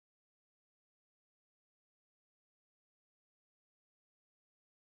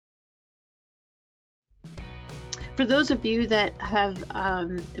For those of you that have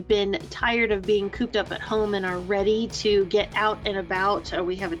been tired of being cooped up at home and are ready to get out and about,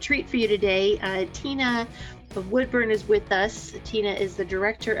 we have a treat for you today. Tina Woodburn is with us. Tina is the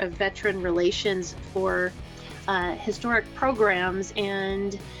Director of Veteran Relations for Historic Programs,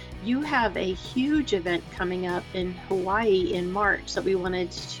 and you have a huge event coming up in Hawaii in March that we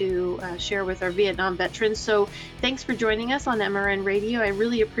wanted to share with our Vietnam veterans. So thanks for joining us on MRN Radio. I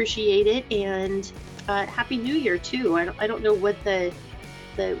really appreciate it, and Happy New Year too. I don't know what the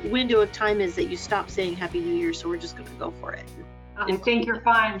window of time is that you stop saying Happy New Year, so we're just going to go for it. I think you're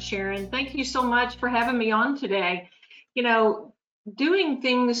fine, Sharon. Thank you so much for having me on today. You know, doing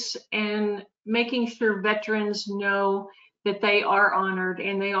things and making sure veterans know that they are honored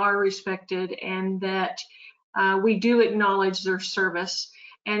and they are respected and that we do acknowledge their service.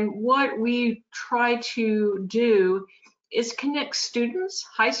 And what we try to do is connect students,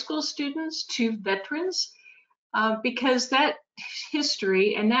 high school students, to veterans, because that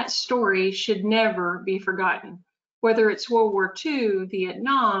history and that story should never be forgotten. Whether it's World War II,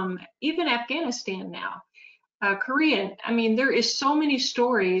 Vietnam, even Afghanistan now, Korean. I mean, there is so many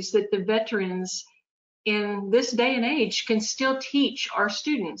stories that the veterans in this day and age can still teach our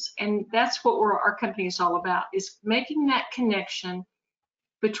students. And that's what our company is all about, is making that connection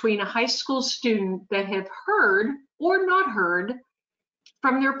between a high school student that have heard or not heard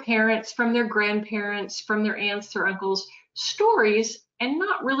from their parents, from their grandparents, from their aunts or uncles, stories, and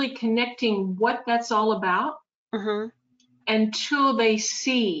not really connecting what that's all about until they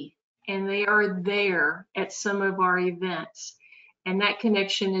see and they are there at some of our events. And that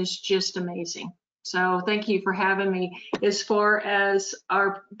connection is just amazing. So thank you for having me. As far as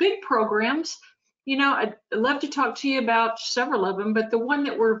our big programs, you know, I'd love to talk to you about several of them, but the one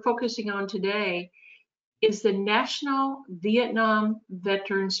that we're focusing on today is the National Vietnam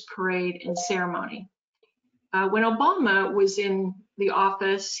Veterans Parade and Ceremony. When Obama was in the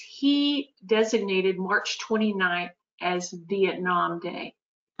office, he designated March 29th as Vietnam Day.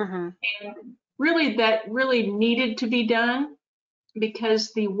 And really, that really needed to be done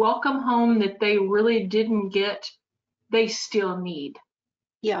because the welcome home that they really didn't get, they still need.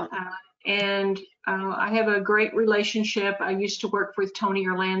 Yeah. And I have a great relationship. I used to work with Tony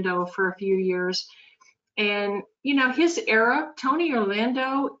Orlando for a few years. And, you know, his era, Tony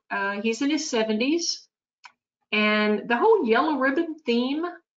Orlando, he's in his 70s. And the whole yellow ribbon theme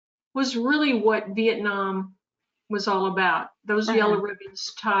was really what Vietnam was all about. Those yellow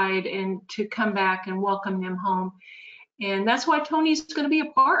ribbons tied and to come back and welcome them home. And that's why Tony's going to be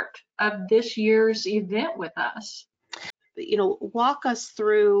a part of this year's event with us. You know, walk us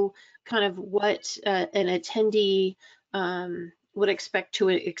through kind of what an attendee would expect to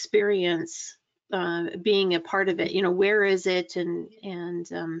experience being a part of it. You know, where is it, and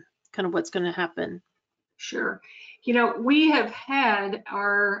kind of what's going to happen. Sure. You know, we have had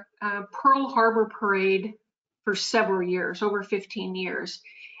our Pearl Harbor Parade for several years, over 15 years.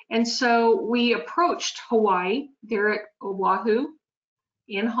 And so we approached Hawaii, there at Oahu,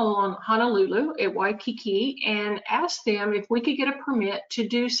 in Honolulu, at Waikiki, and asked them if we could get a permit to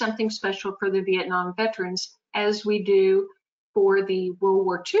do something special for the Vietnam veterans, as we do for the World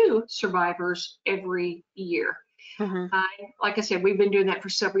War II survivors every year. Like I said, we've been doing that for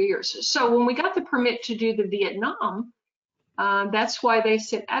several years. So when we got the permit to do the Vietnam, that's why they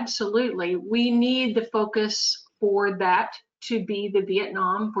said, absolutely, we need the focus for that to be the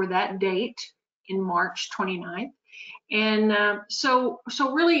Vietnam for that date in March 29th. And so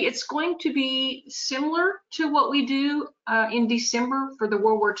really it's going to be similar to what we do in December for the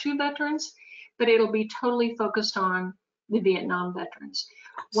World War II veterans, but it'll be totally focused on the Vietnam veterans.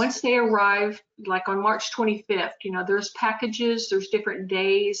 Once they arrive, like on March 25th, you know, there's packages, there's different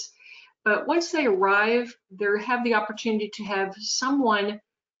days, but once they arrive, they have the opportunity to have someone,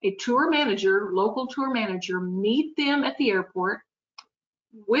 a tour manager, local tour manager, meet them at the airport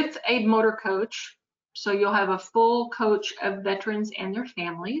with a motor coach. So you'll have a full coach of veterans and their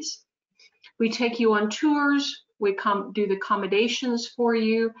families. We take you on tours, we do the accommodations for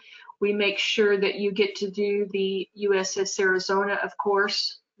you. We make sure that you get to do the USS Arizona, of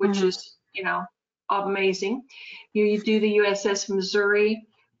course, which is, you know, amazing. You do the USS Missouri.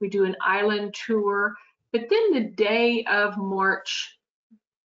 We do an island tour. But then the day of March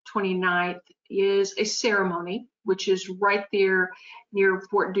 29th is a ceremony, which is right there near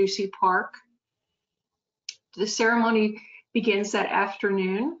Fort Ducey Park. The ceremony begins that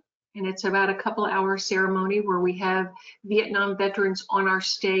afternoon, and it's about a couple-hour ceremony where we have Vietnam veterans on our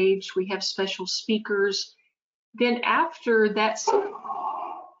stage. We have special speakers. Then after that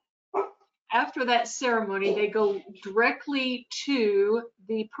ceremony, they go directly to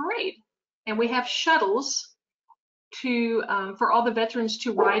the parade, and we have shuttles to for all the veterans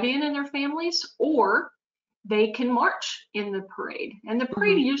to ride in and their families, or they can march in the parade. And the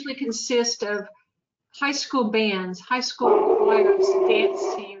parade usually consists of high school bands, high school choirs,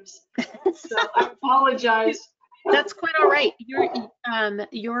 dance teams. So I apologize. That's quite all right.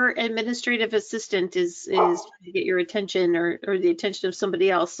 Your administrative assistant is trying to get your attention or the attention of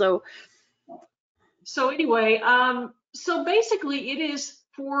somebody else. So anyway, so basically it is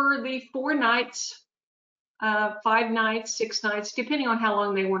for the 4 nights, 5 nights, 6 nights, depending on how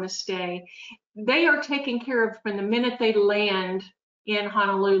long they want to stay. They are taken care of from the minute they land in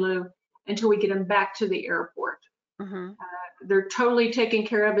Honolulu until we get them back to the airport. They're totally taken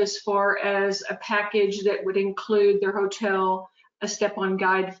care of as far as a package that would include their hotel, a step-on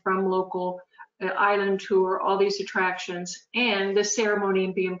guide from local, island tour, all these attractions, and the ceremony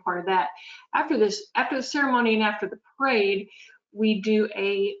and being part of that. After the ceremony and after the parade, we do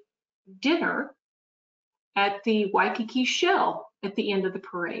a dinner at the Waikiki Shell at the end of the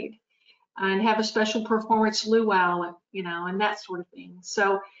parade and have a special performance luau, and that sort of thing.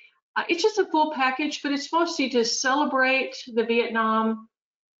 So it's just a full package, but it's mostly to celebrate the Vietnam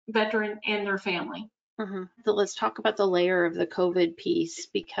veteran and their family. So let's talk about the layer of the COVID piece,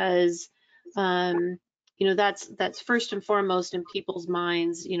 because that's first and foremost in people's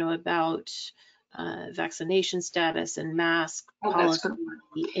minds, about vaccination status and mask policy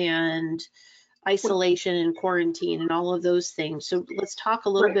and isolation and quarantine and all of those things. So let's talk a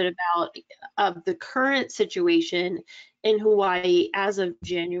little bit about the current situation in Hawaii as of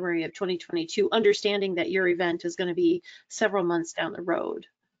January of 2022, understanding that your event is going to be several months down the road.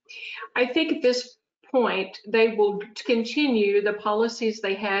 I think at this point, they will continue the policies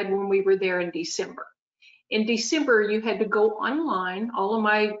they had when we were there in December. In December, you had to go online, all of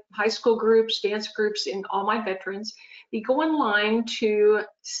my high school groups, dance groups, and all my veterans, you go online to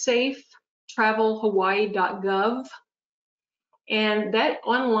safetravelhawaii.gov, and that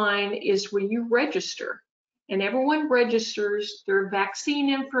online is where you register. And everyone registers their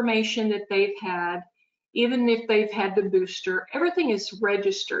vaccine information that they've had, even if they've had the booster. Everything is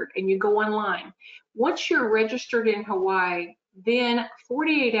registered, and you go online. Once you're registered in Hawaii, then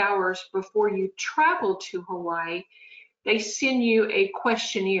 48 hours before you travel to Hawaii, they send you a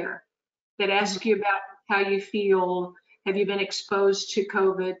questionnaire that asks you about how you feel, have you been exposed to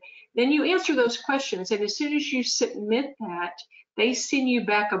COVID? Then you answer those questions, and as soon as you submit that, they send you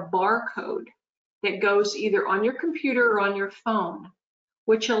back a barcode that goes either on your computer or on your phone,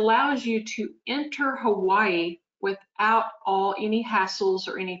 which allows you to enter Hawaii without any hassles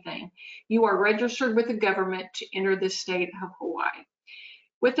or anything. You are registered with the government to enter the state of Hawaii.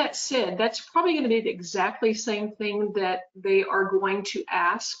 With that said, that's probably going to be the exactly same thing that they are going to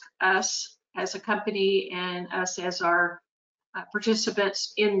ask us as a company and us as our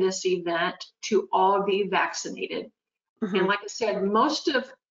participants in this event to all be vaccinated. And like I said, most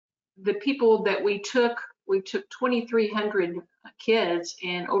of the people that we took 2,300 kids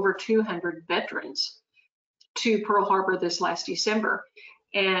and over 200 veterans to Pearl Harbor this last December.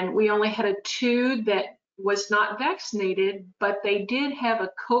 And we only had 2 that was not vaccinated, but they did have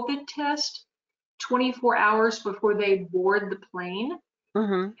a COVID test 24 hours before they board the plane.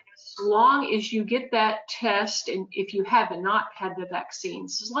 As long as you get that test, and if you have not had the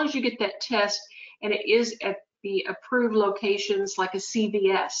vaccines, as long as you get that test and it is at the approved locations like a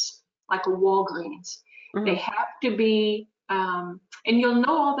CVS, like a Walgreens, they have to be, and you'll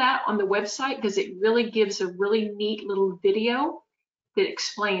know all that on the website because it really gives a really neat little video that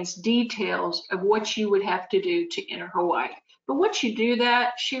explains details of what you would have to do to enter Hawaii. But once you do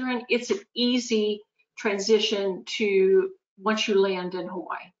that, Sharon, it's an easy transition to once you land in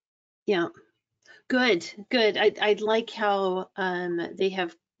Hawaii. Yeah, good. I like how they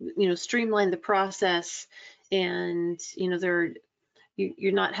have streamlined the process, and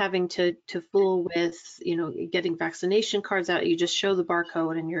you're not having to fool with getting vaccination cards out. You just show the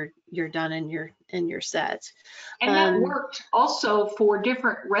barcode and you're done and you're set. And that worked also for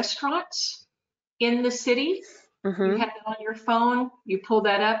different restaurants in the city. You have it on your phone, you pull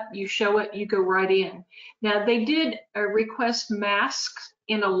that up, you show it, you go right in. Now they did request masks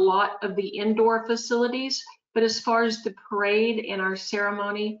in a lot of the indoor facilities, but as far as the parade and our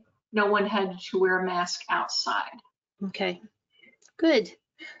ceremony, no one had to wear a mask outside. Okay. Good.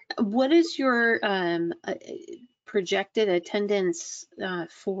 What is your projected attendance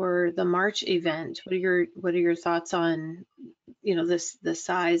for the March event? What are your thoughts on the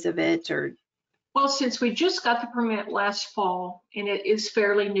size of it? Or well, since we just got the permit last fall and it is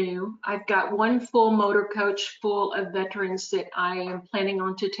fairly new, I've got 1 full motor coach full of veterans that I am planning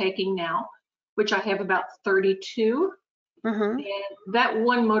on taking now, which I have about 32. Mm-hmm. And that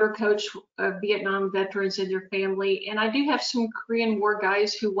one motor coach of Vietnam veterans and their family. And I do have some Korean War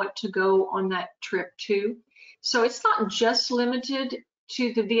guys who want to go on that trip too. So it's not just limited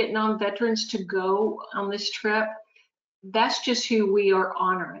to the Vietnam veterans to go on this trip. That's just who we are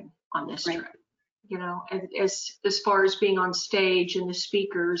honoring on this Right. trip. You know, as far as being on stage and the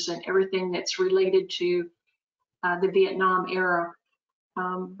speakers and everything that's related to the Vietnam era.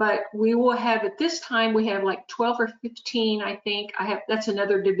 But we will have at this time, we have like 12 or 15, I think. That's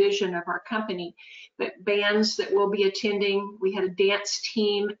another division of our company, but bands that will be attending. We had a dance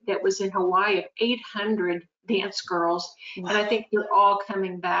team that was in Hawaii of 800 dance girls, and I Wow. think they're all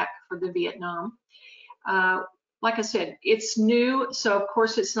coming back for the Vietnam. Uh, like I said, it's new, so of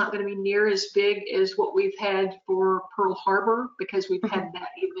course it's not going to be near as big as what we've had for Pearl Harbor because we've Mhm. had that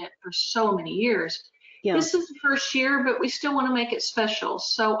event for so many years. Yeah. This is the first year, but we still want to make it special.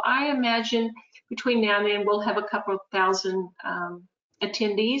 So I imagine between now and then we'll have a couple of thousand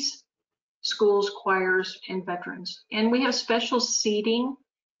attendees, schools, choirs, and veterans. And we have special seating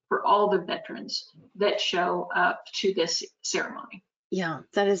for all the veterans that show up to this ceremony. Yeah,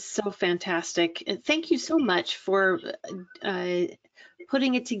 that is so fantastic. And thank you so much for uh,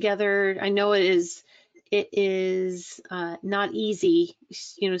 putting it together. I know it is not easy,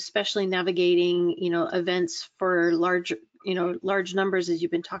 especially navigating, events for large numbers as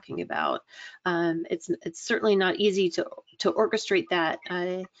you've been talking about. It's certainly not easy to orchestrate that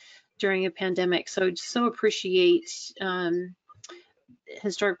during a pandemic. So just so appreciate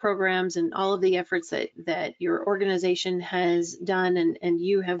historic programs and all of the efforts that your organization has done and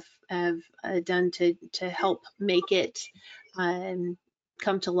you have done to help make it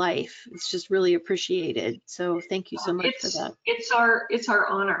come to life. It's just really appreciated. So thank you so much for that. It's our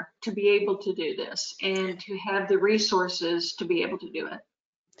honor to be able to do this and to have the resources to be able to do it.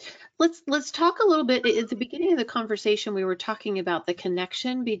 Let's talk a little bit. At the beginning of the conversation, we were talking about the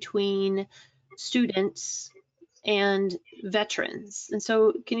connection between students and veterans. And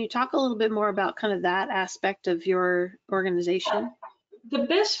so can you talk a little bit more about kind of that aspect of your organization? The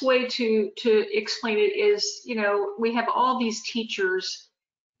best way to explain it is, we have all these teachers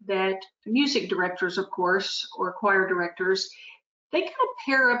that music directors, of course, or choir directors, they kind of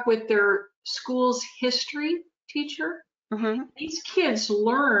pair up with their school's history teacher. Mm-hmm. These kids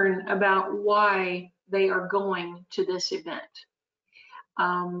learn about why they are going to this event.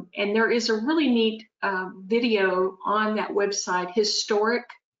 And there is a really neat video on that website,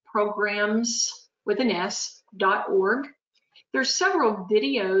 historicprograms with an S.org. There's several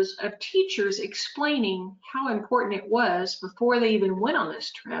videos of teachers explaining how important it was before they even went on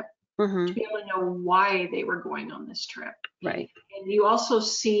this trip to Mm-hmm. be able to know why they were going on this trip. Right. And you also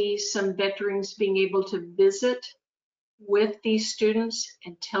see some veterans being able to visit with these students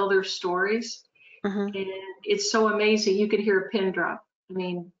and tell their stories. Mm-hmm. And it's so amazing. You could hear a pin drop. I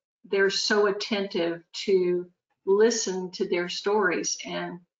mean, they're so attentive to listen to their stories,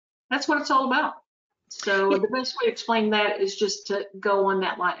 and that's what it's all about. So Yeah, the best way to explain that is just to go on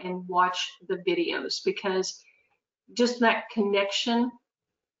that line and watch the videos, because just that connection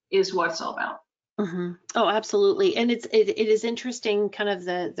is what it's all about. mhm. Oh, absolutely. And it is interesting kind of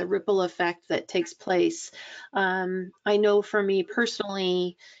the ripple effect that takes place. I know for me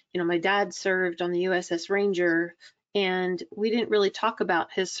personally, my dad served on the USS Ranger, and we didn't really talk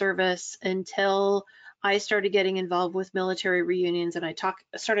about his service until I started getting involved with military reunions, and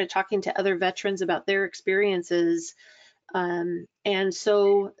started talking to other veterans about their experiences. And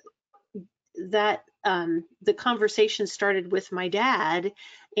so that the conversation started with my dad,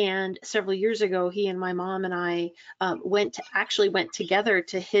 and several years ago he and my mom and I actually went together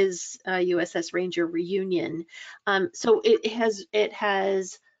to his USS Ranger reunion. So it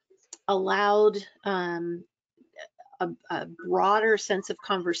has allowed a broader sense of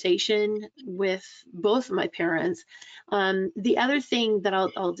conversation with both of my parents. The other thing that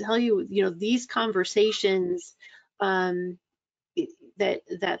I'll tell you, these conversations um, that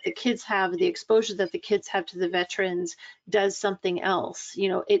the kids have, the exposure that the kids have to the veterans does something else.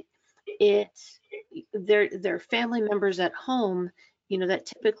 It their family members at home, that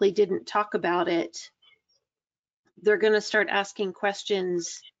typically didn't talk about it. They're going to start asking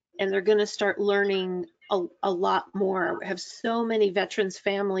questions, and they're going to start learning a lot more. I have so many veterans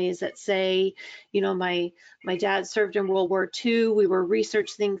families that say, my dad served in World War II. We were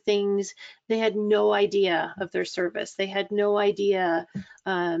researching things. They had no idea of their service. They had no idea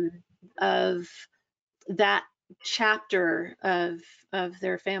of that chapter of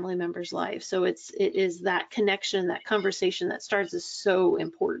their family member's life. So it is that connection, that conversation that starts is so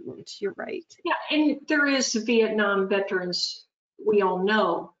important. You're right. Yeah, and there is Vietnam veterans, we all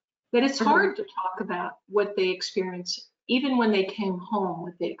know, that it's Mhm. hard to talk about what they experience, even when they came home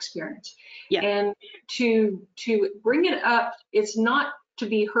with the experience. Yeah. And to bring it up, it's not to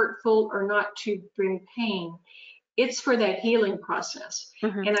be hurtful or not to bring pain. It's for that healing process.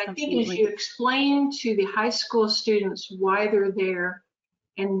 Mhm, And I think as absolutely. you explain to the high school students why they're there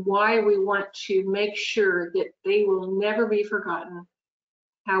and why we want to make sure that they will never be forgotten,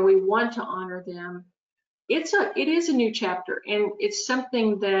 how we want to honor them, it is a new chapter, and it's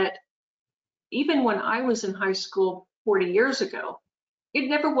something that even when I was in high school 40 years ago, it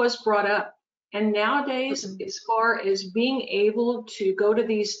never was brought up. And nowadays, Mm-mm. as far as being able to go to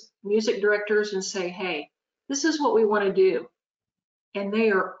these music directors and say, hey, this is what we want to do, and they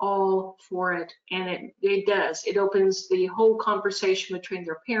are all for it. And it does. It opens the whole conversation between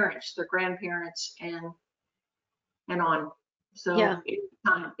their parents, their grandparents, and on. Yeah. So it's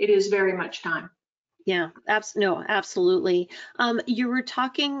time. It is very much time. Yeah, no, absolutely. You were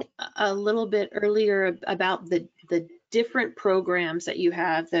talking a little bit earlier about the different programs that you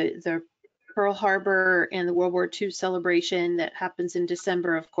have, the Pearl Harbor and the World War II celebration that happens in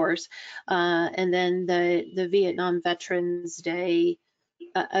December, of course, and then the Vietnam Veterans Day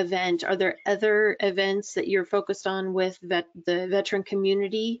event. Are there other events that you're focused on with the veteran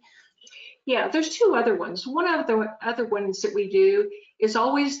community? Yeah, there's two other ones. One of the other ones that we do is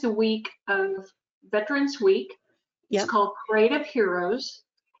always the week of Veterans Week. It's Yep. called Parade of Heroes,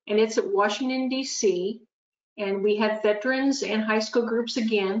 and it's at Washington, D.C. And we have veterans and high school groups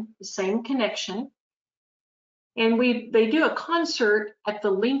again, the same connection. And they do a concert at the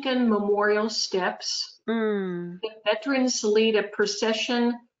Lincoln Memorial Steps. Mm. The veterans lead a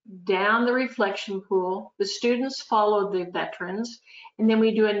procession down the reflection pool. The students follow the veterans. And then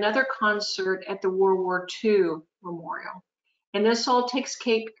we do another concert at the World War II Memorial. And this all takes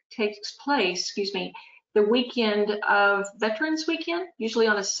place, the weekend of Veterans Weekend, usually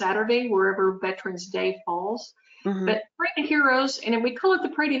on a Saturday, wherever Veterans Day falls. Hmm. But Parade of Heroes, and we call it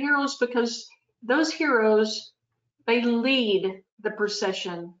the Parade of Heroes because those heroes, they lead the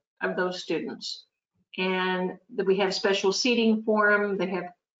procession of those students. And we have special seating for them. They have,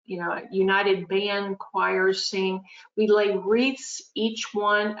 united band choirs sing. We lay wreaths each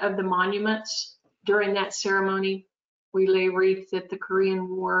one of the monuments during that ceremony. We lay wreaths at the Korean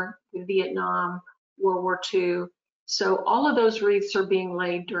War, the Vietnam, World War II. So all of those wreaths are being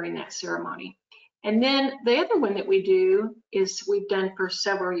laid during that ceremony. And then the other one that we do is we've done for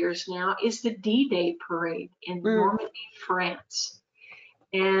several years now is the D-Day parade in Mm. Normandy, France.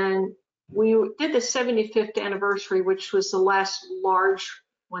 And we did the 75th anniversary, which was the last large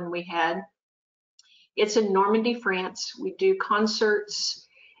one we had. It's in Normandy, France. We do concerts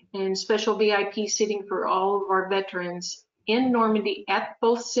and special VIP seating for all of our veterans in Normandy at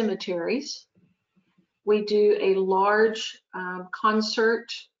both cemeteries. We do a large concert.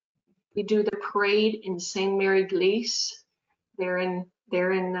 We do the parade in Saint Mary Glise. They're in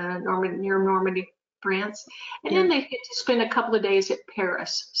Normandy, near Normandy, France. And Yeah. then they get to spend a couple of days at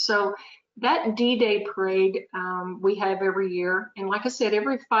Paris. So that D-Day parade we have every year. And like I said,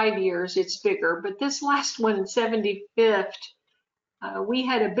 every 5 years it's bigger. But this last one, 75th, we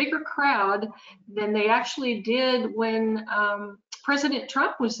had a bigger crowd than they actually did when President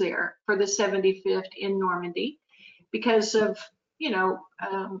Trump was there for the 75th in Normandy because of,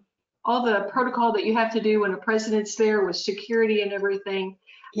 all the protocol that you have to do when a president's there with security and everything.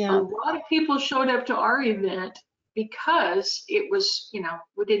 A Yeah. lot of people showed up to our event because it was,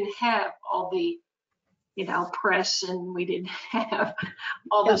 we didn't have all the, press, and we didn't have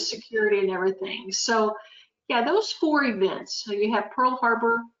all the Yeah. security and everything. So yeah, those 4 events. So you have Pearl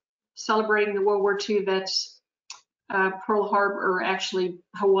Harbor celebrating the World War II vets, Pearl Harbor, or actually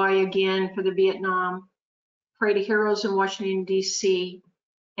Hawaii again for the Vietnam, Parade of Heroes in Washington, D.C.,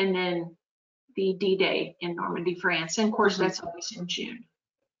 and then the D-Day in Normandy, France. And of course, Mhm. that's always in June.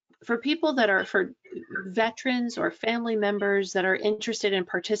 For veterans or family members that are interested in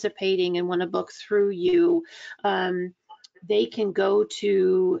participating and want to book through you, they can go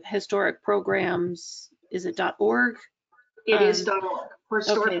to historic programs. Is it .org? It is Um, .org, for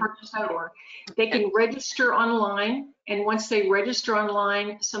okay. historicparks.org. They can register online, and once they register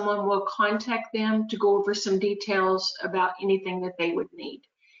online, someone will contact them to go over some details about anything that they would need.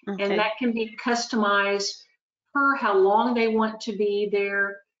 And Okay. that can be customized per how long they want to be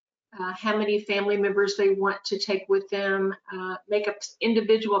there, how many family members they want to take with them, make an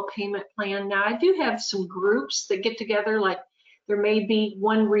individual payment plan. Now, I do have some groups that get together, like there may be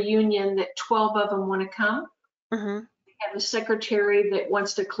one reunion that 12 of them want to come. Hmm. Have a secretary that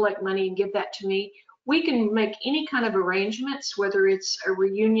wants to collect money and give that to me. We can make any kind of arrangements, whether it's a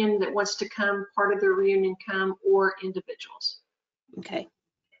reunion that wants to come, part of the reunion come, or individuals. Okay.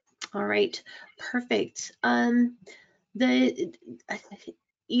 All right. Perfect. The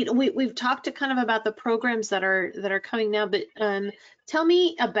we've talked to kind of about the programs that are coming now, but tell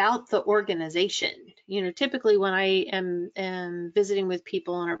me about the organization. Typically when I am visiting with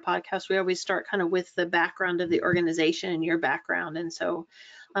people on our podcast, we always start kind of with the background of the organization and your background. And so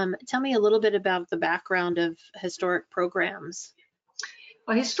tell me a little bit about the background of Historic Programs.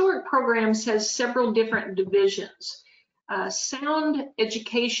 Well, Historic Programs has several different divisions. Sound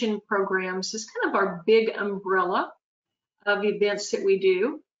Education Programs is kind of our big umbrella of events that we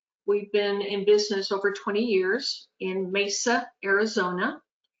do. We've been in business over 20 years in Mesa, Arizona.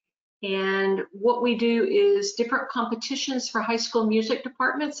 And what we do is different competitions for high school music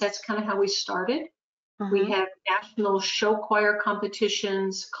departments. That's kind of how we started. We have national show choir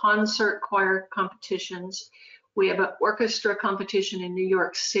competitions, concert choir competitions. We have an orchestra competition in New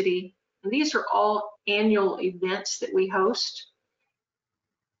York City. And these are all annual events that we host.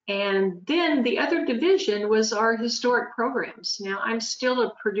 And then the other division was our historic programs. Now, I'm still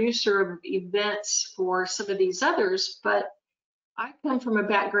a producer of events for some of these others, but I come from a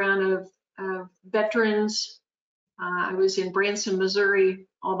background of veterans. I was in Branson, Missouri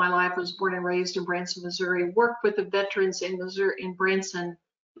all my life. I was born and raised in Branson, Missouri. Worked with the veterans in Missouri, in Branson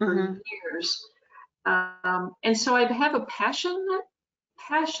for years. And so I have a passion.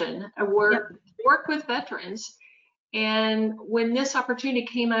 I work with veterans. And when this opportunity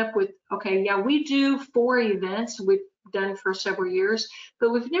came up with, okay, yeah, we do 4 events we've done for several years,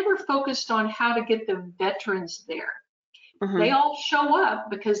 but we've never focused on how to get the veterans there. They all show up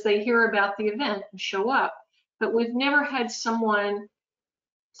because they hear about the event and show up, but we've never had someone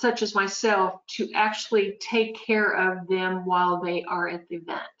such as myself to actually take care of them while they are at the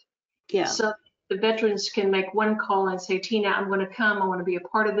event. Yeah. So the veterans can make one call and say, Tina, I'm going to come. I want to be a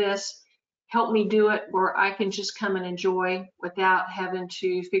part of this. Help me do it, or I can just come and enjoy without having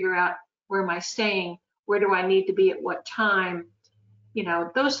to figure out where am I staying, where do I need to be at what time,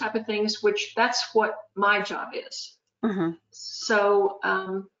 those type of things, which that's what my job is. So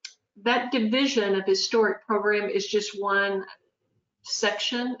that division of Historic Program is just one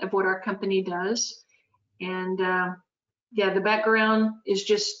section of what our company does. And yeah, the background is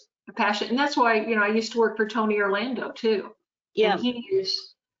just a passion. And that's why, I used to work for Tony Orlando too. Yeah. And he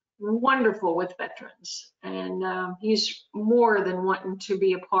is wonderful with veterans. And he's more than wanting to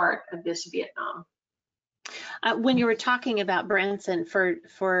be a part of this Vietnam. When you were talking about Branson, for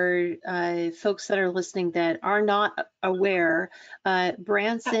folks that are listening that are not aware,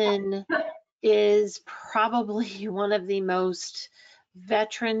 Branson is probably one of the most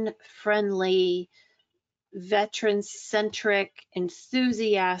veteran-friendly, veteran-centric,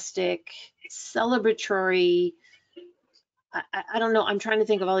 enthusiastic, celebratory. I don't know. I'm trying to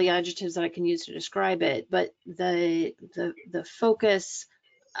think of all the adjectives that I can use to describe it, but the focus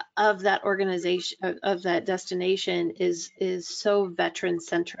of that organization, of that destination, is so veteran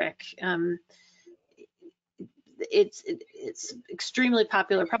centric. It's extremely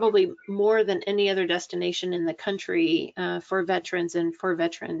popular, probably more than any other destination in the country for veterans and for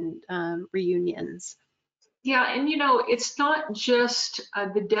veteran reunions. Yeah, and it's not just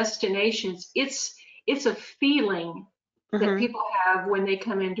the destinations. It's a feeling that people have when they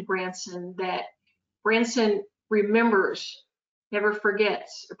come into Branson, that Branson remembers, never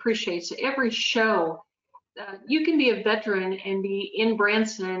forgets, appreciates every show. You can be a veteran and be in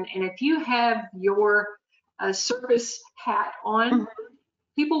Branson, and if you have your service hat on,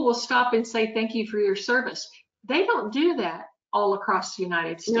 people will stop and say thank you for your service. They don't do that all across the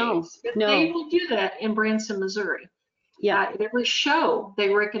United States. No. They will do that in Branson, Missouri. Yeah. At every show, they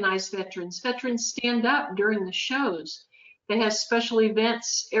recognize veterans. Veterans stand up during the shows. They have special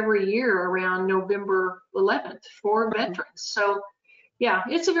events every year around November 11th for veterans. So, yeah,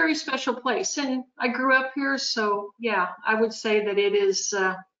 it's a very special place. And I grew up here, so yeah, I would say that it is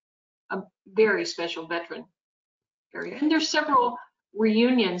a very special veteran area. And there's several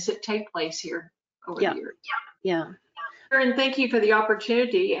reunions that take place here over the years. Yeah. And thank you for the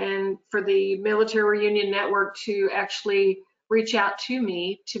opportunity and for the Military Reunion Network to actually reach out to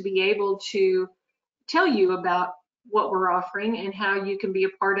me to be able to tell you about what we're offering and how you can be a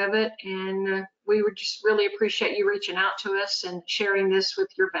part of it. And we would just really appreciate you reaching out to us and sharing this with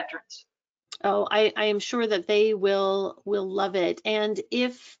your veterans. Oh, I am sure that they will love it. And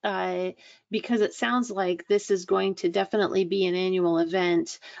if, because it sounds like this is going to definitely be an annual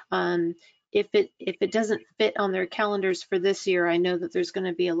event, if it doesn't fit on their calendars for this year, I know that there's going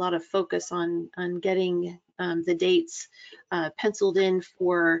to be a lot of focus on getting the dates penciled in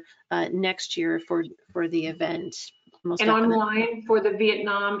for next year for the event. And online for the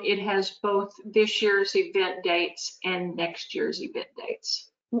Vietnam, it has both this year's event dates and next year's event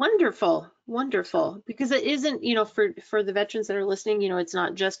dates. Wonderful. Wonderful, because it isn't, for the veterans that are listening, it's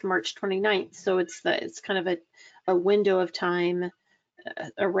not just March 29th, so it's kind of a window of time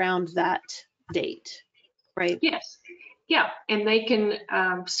around that date, right? Yes, yeah, and they can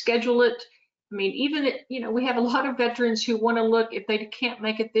schedule it. I mean, even, we have a lot of veterans who want to look, if they can't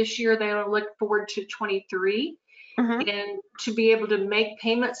make it this year, they want to look forward to 23, Hmm. and to be able to make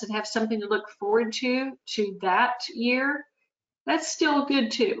payments and have something to look forward to that year. That's still good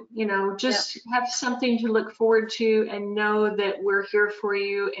too. Yeah. Just have something to look forward to and know that we're here for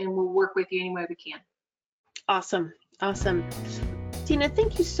you and we'll work with you any way we can. Awesome. Awesome. Tina,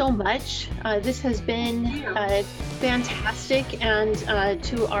 thank you so much. This has been fantastic. And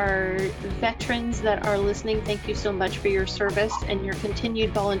to our veterans that are listening, thank you so much for your service and your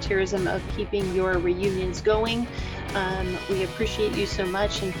continued volunteerism of keeping your reunions going. We appreciate you so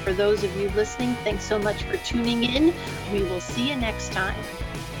much. And for those of you listening, thanks so much for tuning in. We will see you next time.